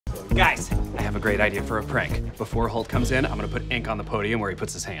Guys, I have a great idea for a prank. Before Holt comes in, I'm gonna put ink on the podium where he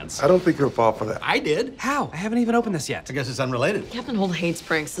puts his hands. I don't think he'll fall for that. I did. How? I haven't even opened this yet. I guess it's unrelated. Captain Holt hates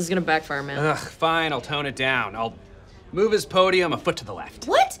pranks. This is gonna backfire, man. Ugh, fine, I'll tone it down. I'll move his podium a foot to the left.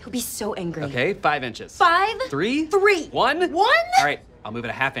 What? He'll be so angry. Okay, 5 inches. 5. 3. 3. 1. 1? All right, I'll move it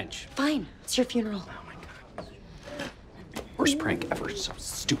a ½ inch. Fine. It's your funeral. Oh my God. Worst prank ever. So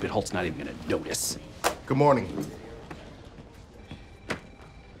stupid, Holt's not even gonna notice. Good morning.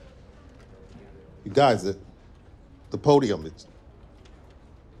 You guys, the podium, it's...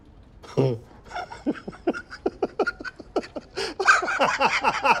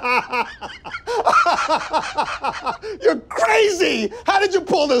 You're crazy! How did you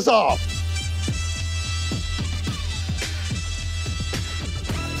pull this off?